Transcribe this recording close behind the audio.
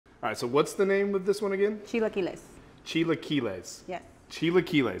All right, so what's the name of this one again? Chilaquiles. Chilaquiles. Yes.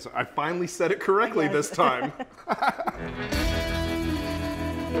 Chilaquiles. I finally said it correctly this time.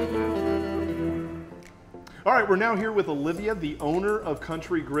 All right, we're now here with Olivia, the owner of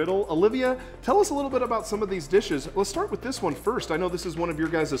Country Griddle. Olivia, tell us a little bit about some of these dishes. Let's start with this one first. I know this is one of your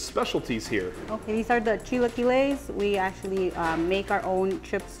guys' specialties here. Okay, these are the chilaquiles. We actually make our own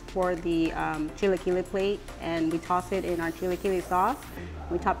chips for the chilaquile plate, and we toss it in our chilaquile sauce.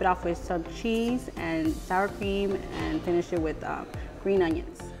 We top it off with some cheese and sour cream and finish it with green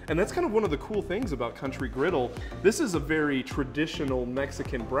onions. And that's kind of one of the cool things about Country Griddle. This is a very traditional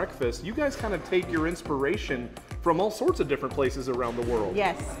Mexican breakfast. You guys kind of take your inspiration from all sorts of different places around the world.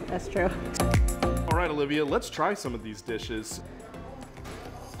 Yes, that's true. All right, Olivia, let's try some of these dishes.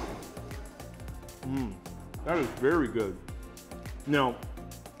 That is very good. Now,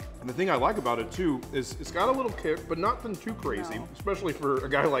 the thing I like about it too is it's got a little kick, but nothing too crazy, especially for a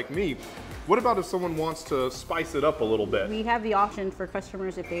guy like me. What about if someone wants to spice it up a little bit? We have the option for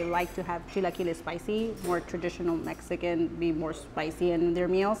customers if they like to have chilaquiles spicy, more traditional Mexican, be more spicy in their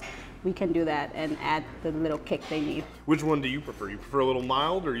meals. We can do that and add the little kick they need. Which one do you prefer? You prefer a little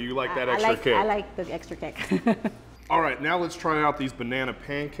mild, or you like that extra kick? I like the extra kick. All right, now let's try out these banana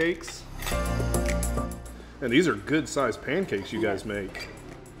pancakes. And these are good sized pancakes you guys make.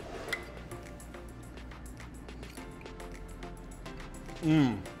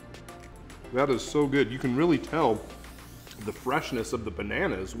 That is so good. You can really tell the freshness of the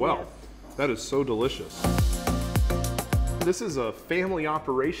banana as well. Yes. That is so delicious. This is a family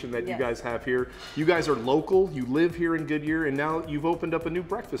operation that you guys have here. You guys are local, you live here in Goodyear, and now you've opened up a new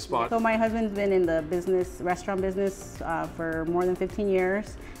breakfast spot. So my husband's been in the restaurant business for more than 15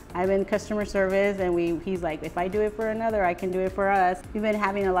 years. I've been customer service, and he's like, if I do it for another, I can do it for us. We've been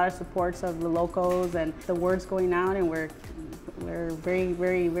having a lot of supports of the locals, and the word's going out, and we're very,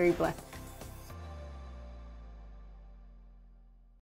 very, very blessed.